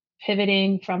my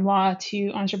pivoting from law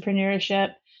to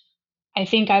entrepreneurship, I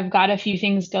think I've got a few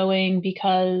things going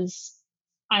because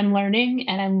I'm learning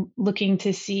and I'm looking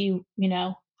to see,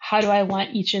 how do I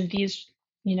want each of these,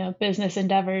 business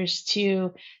endeavors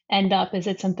to end up? Is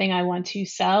it something I want to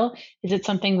sell? Is it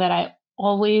something that I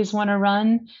always want to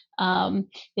run?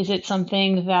 Is it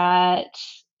something that,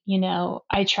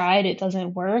 I tried, it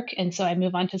doesn't work, and so I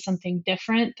move on to something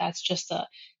different that's just a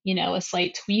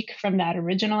slight tweak from that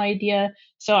original idea.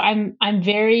 So I'm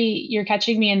very you're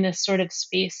catching me in this sort of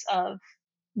space of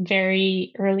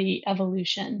very early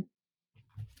evolution.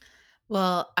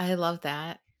 Well, I love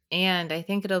that. And I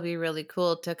think it'll be really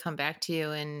cool to come back to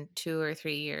you in 2 or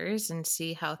 3 years and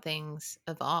see how things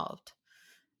evolved.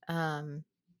 Um,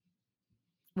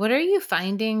 what are you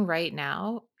finding right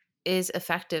now is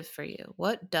effective for you?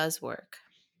 What does work?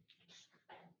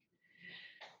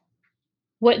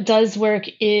 What does work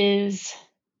is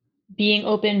being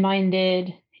open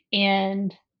minded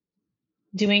and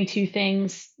doing two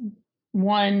things.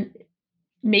 One,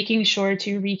 making sure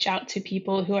to reach out to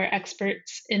people who are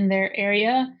experts in their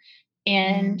area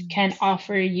and Mm, can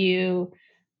offer you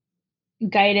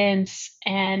guidance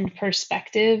and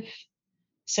perspective.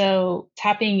 So,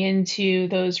 tapping into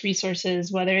those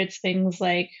resources, whether it's things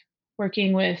like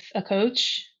working with a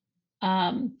coach,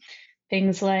 um,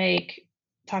 things like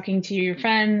talking to your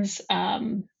friends,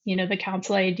 the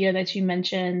council idea that you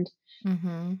mentioned,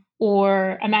 mm-hmm.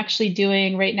 or I'm actually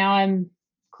doing right now, I'm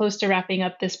close to wrapping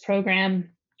up this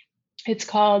program. It's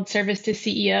called Service to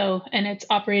CEO, and it's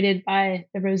operated by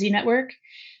the Rosie Network.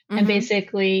 And Mm-hmm.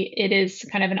 basically, it is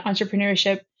kind of an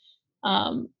entrepreneurship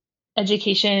um,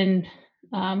 education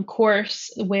course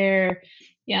where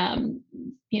um,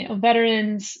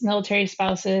 veterans, military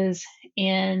spouses,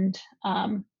 and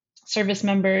service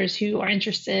members who are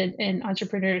interested in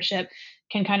entrepreneurship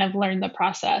can kind of learn the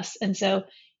process. And so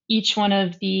each one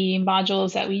of the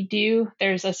modules that we do,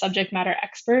 there's a subject matter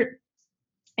expert.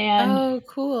 And Oh,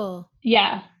 cool.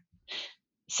 yeah,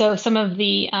 so some of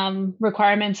the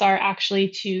requirements are actually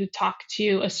to talk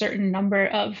to a certain number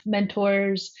of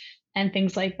mentors and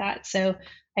things like that. So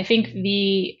I think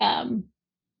the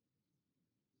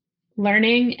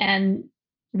learning and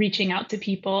reaching out to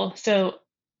people. So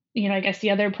I guess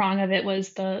the other prong of it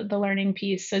was the learning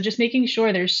piece. So just making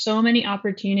sure there's so many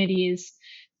opportunities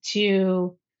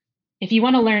to, if you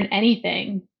want to learn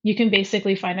anything, you can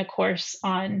basically find a course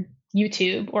on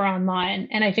YouTube or online.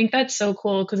 And I think that's so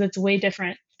cool because it's way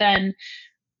different than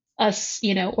us,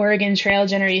 Oregon Trail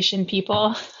generation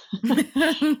people. If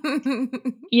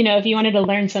you wanted to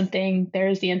learn something,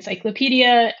 there's the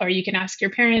encyclopedia, or you can ask your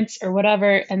parents or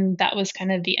whatever. And that was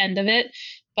kind of the end of it.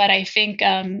 But I think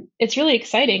it's really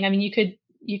exciting. I mean,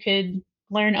 you could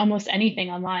learn almost anything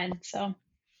online. So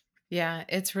Yeah,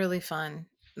 it's really fun.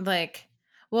 Like,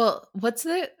 well, what's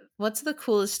the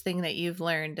coolest thing that you've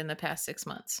learned in the past 6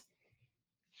 months?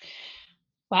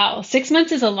 Wow, 6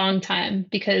 months is a long time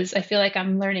because I feel like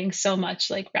I'm learning so much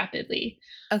like rapidly.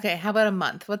 Okay, how about a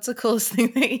month? What's the coolest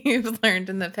thing that you've learned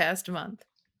in the past month?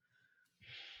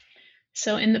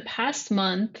 So in the past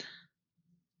month,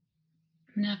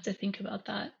 I'm gonna have to think about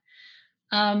that.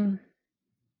 Um,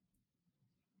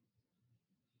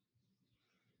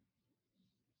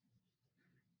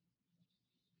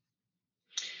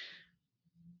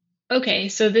 okay,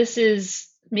 so this is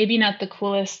maybe not the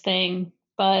coolest thing,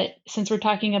 but since we're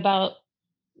talking about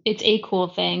it's a cool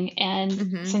thing, and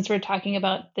Mhm. since we're talking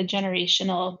about the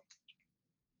generational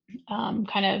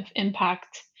kind of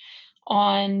impact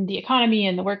on the economy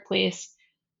and the workplace,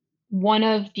 one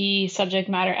of the subject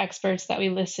matter experts that we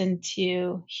listened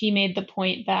to, he made the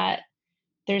point that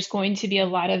there's going to be a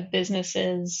lot of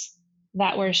businesses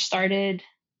that were started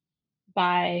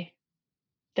by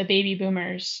the baby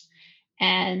boomers,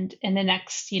 and in the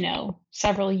next,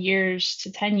 several years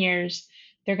to 10 years,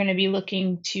 they're going to be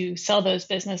looking to sell those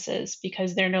businesses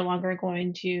because they're no longer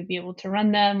going to be able to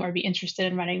run them or be interested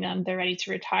in running them. They're ready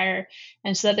to retire.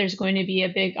 And so that there's going to be a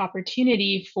big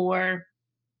opportunity for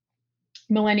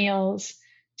millennials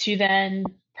to then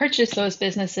purchase those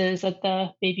businesses that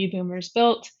the baby boomers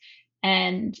built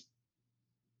and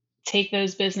take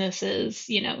those businesses,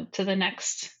 to the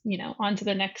next, on to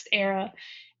the next era.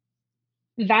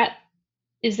 That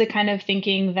is the kind of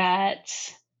thinking that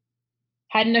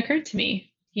hadn't occurred to me.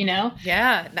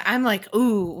 Yeah, I'm like,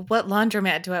 "Ooh, what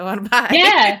laundromat do I wanna buy?"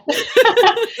 Yeah.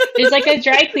 There's like a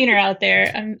dry cleaner out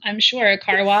there. I'm sure a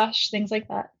car wash, things like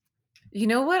that. You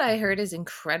know what I heard is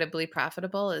incredibly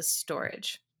profitable is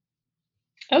storage.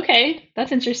 Okay,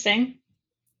 that's interesting.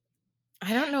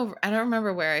 I don't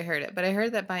remember where I heard it, but I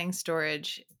heard that buying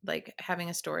storage, like having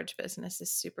a storage business is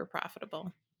super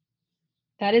profitable.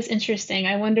 That is interesting.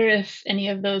 I wonder if any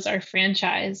of those are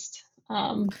franchised.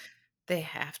 They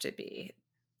have to be.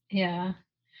 Yeah.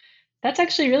 That's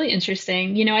actually really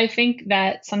interesting. I think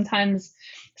that sometimes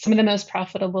some of the most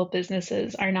profitable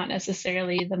businesses are not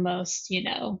necessarily the most,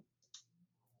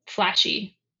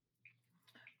 flashy.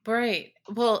 Right.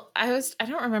 Well, I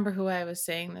don't remember who I was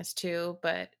saying this to,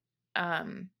 but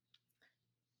um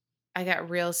I got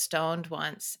real stoned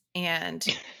once and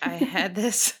I had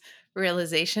this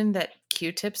realization that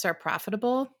Q-tips are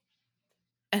profitable.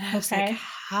 And I was like, Okay.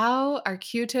 how are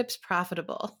Q-tips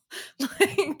profitable?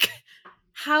 Like,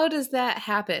 how does that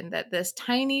happen that this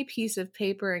tiny piece of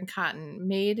paper and cotton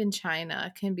made in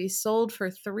China can be sold for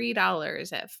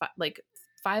 $3 at like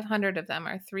 500 of them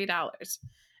are $3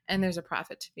 and there's a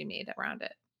profit to be made around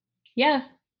it. Yeah.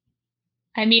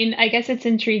 I mean, I guess it's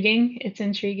intriguing. It's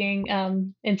intriguing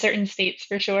in certain states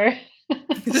for sure.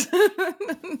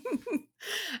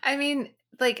 I mean,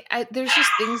 like there's just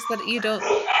things that you don't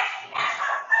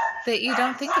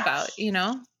think about, you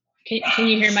know? Can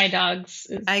you hear my dogs?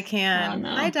 I Oh can.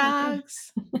 Hi no. Okay.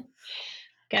 dogs.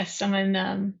 Guess someone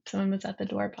was at the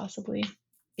door possibly.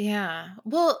 Yeah.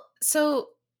 Well,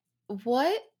 so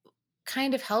what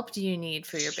kind of help do you need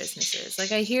for your businesses?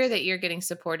 Like I hear that you're getting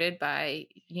supported by,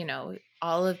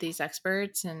 all of these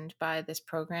experts and by this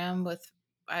program with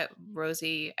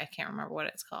Rosie, I can't remember what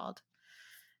it's called.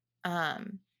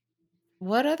 Um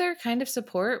what other kind of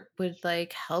support would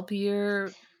like help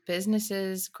your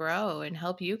businesses grow and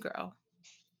help you grow?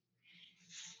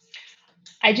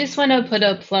 I just want to put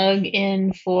a plug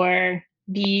in for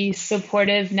the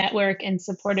supportive network and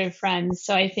supportive friends.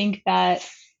 So I think that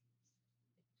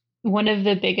one of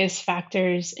the biggest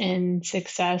factors in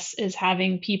success is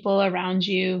having people around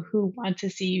you who want to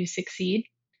see you succeed.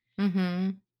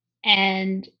 Mhm.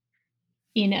 And,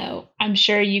 I'm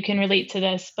sure you can relate to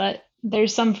this, but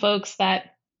there's some folks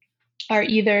that are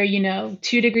either,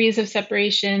 2 degrees of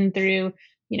separation through,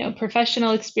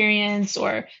 professional experience,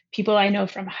 or people I know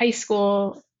from high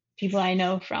school, people I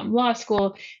know from law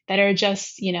school that are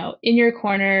just, in your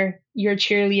corner, your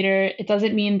cheerleader. It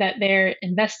doesn't mean that they're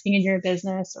investing in your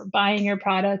business or buying your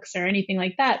products or anything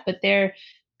like that, but they're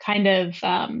kind of,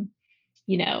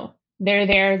 you know, they're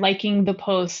there liking the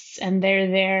posts, and they're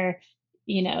there,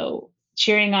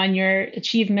 cheering on your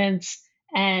achievements.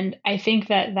 And I think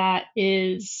that that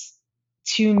is,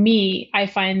 to me, I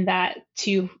find that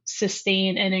to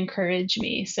sustain and encourage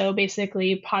me. So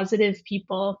basically, positive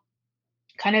people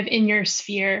kind of in your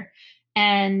sphere.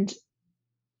 And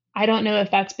I don't know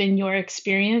if that's been your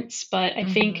experience, but I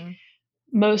think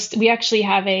Mhm. we actually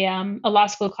have a law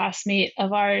school classmate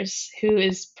of ours who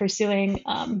is pursuing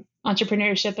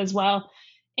entrepreneurship as well,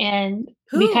 and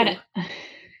we kind Who? of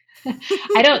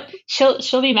I don't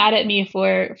she'll be mad at me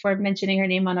for mentioning her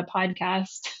name on a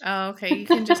podcast. Oh, okay. You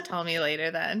can just tell me later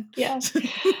then. Yeah,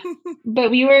 but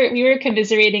we were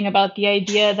commiserating about the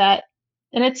idea that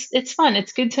And it's fun.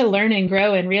 It's good to learn and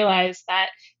grow and realize that,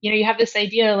 you have this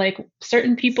idea like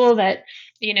certain people that,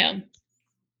 you know,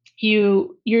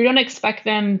 you don't expect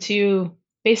them to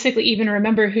basically even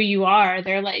remember who you are.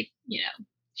 They're like,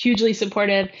 hugely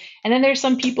supportive. And then there's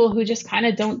some people who just kind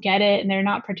of don't get it and they're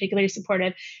not particularly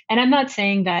supportive. And I'm not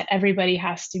saying that everybody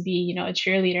has to be, a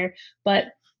cheerleader, but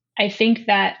I think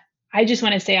that I just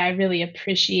want to say I really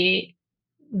appreciate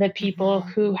the people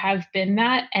who have been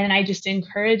that. And I just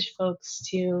encourage folks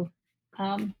to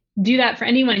do that for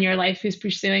anyone in your life who's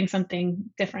pursuing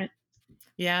something different.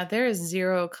 Yeah, there is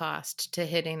zero cost to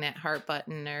hitting that heart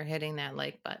button or hitting that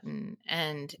like button.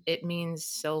 And it means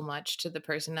so much to the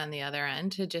person on the other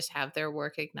end to just have their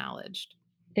work acknowledged.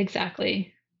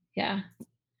 Exactly. Yeah.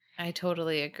 I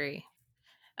totally agree.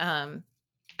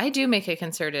 I do make a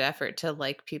concerted effort to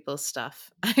like people's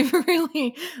stuff. I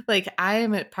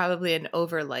am probably an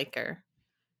over liker.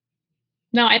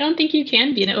 No, I don't think you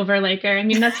can be an over liker. I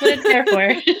mean, that's what it's there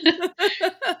for.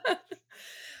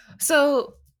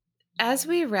 So, as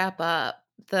we wrap up,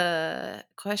 the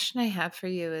question I have for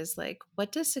you is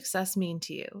what does success mean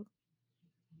to you?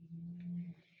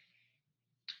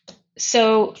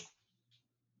 So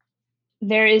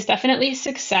there is definitely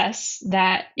success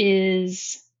that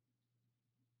is,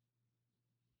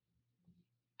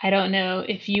 I don't know,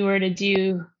 if you were to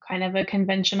do kind of a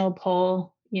conventional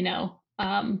poll,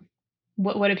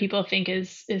 what do people think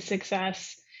is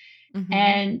success? Mm-hmm.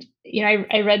 And,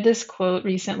 I read this quote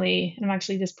recently, and I'm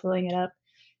actually just pulling it up.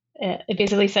 It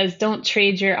basically says, don't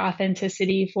trade your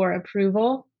authenticity for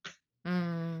approval.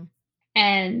 Mm.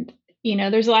 And,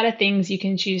 there's a lot of things you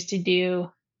can choose to do.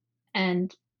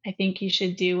 And I think you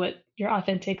should do what you're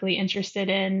authentically interested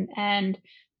in and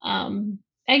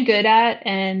good at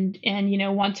and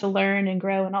want to learn and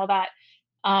grow and all that.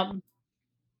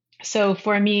 So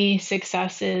for me,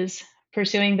 success is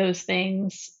pursuing those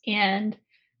things and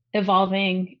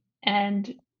evolving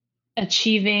and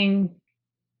achieving,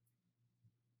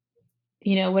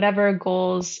 whatever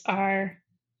goals are.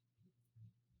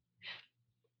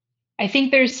 I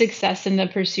think there's success in the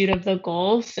pursuit of the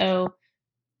goal. So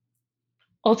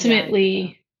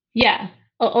ultimately, let's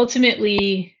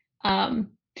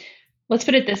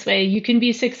put it this way. You can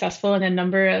be successful in a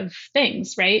number of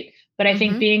things, right? But I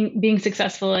think being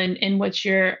successful in what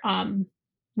you're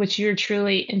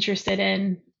truly interested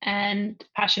in and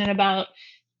passionate about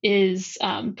is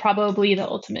probably the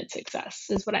ultimate success,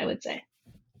 is what I would say.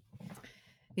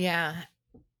 Yeah.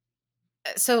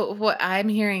 So what I'm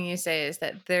hearing you say is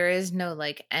that there is no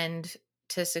end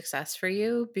to success for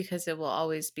you because it will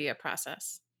always be a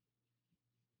process.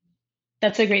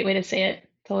 That's a great way to say it.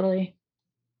 Totally.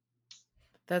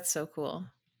 That's so cool.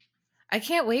 I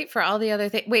can't wait for all the other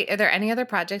things. Wait, are there any other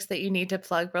projects that you need to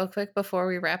plug real quick before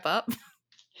we wrap up?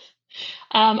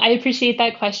 I appreciate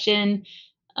that question.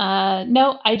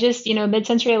 No, I just,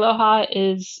 Mid-Century Aloha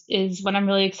is what I'm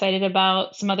really excited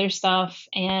about, some other stuff.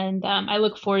 And I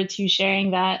look forward to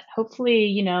sharing that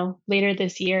hopefully, later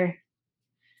this year.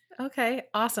 Okay,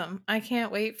 awesome. I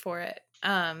can't wait for it.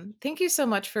 Thank you so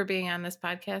much for being on this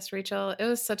podcast, Rachel. It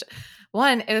was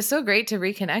it was so great to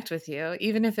reconnect with you,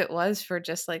 even if it was for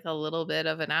just a little bit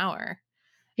of an hour.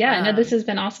 Yeah, no, this has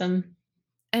been awesome.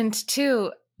 And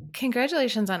two,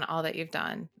 congratulations on all that you've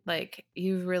done.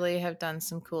 You really have done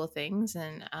some cool things.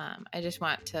 And I just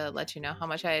want to let you know how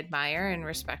much I admire and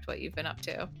respect what you've been up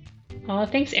to. Oh,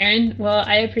 thanks, Erin. Well,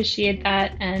 I appreciate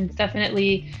that and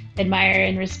definitely admire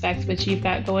and respect what you've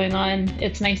got going on.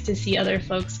 It's nice to see other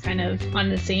folks kind of on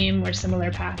the same or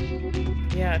similar path.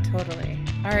 Yeah, totally.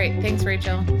 All right. Thanks,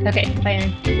 Rachel. Okay. Bye,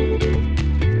 Erin.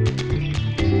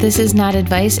 This Is Not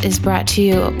Advice is brought to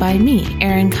you by me,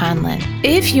 Erin Conlin.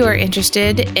 If you are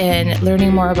interested in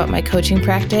learning more about my coaching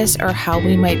practice or how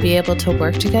we might be able to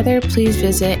work together, please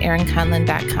visit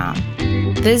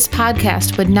erinconlin.com. This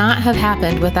podcast would not have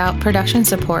happened without production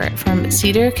support from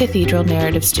Cedar Cathedral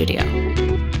Narrative Studio.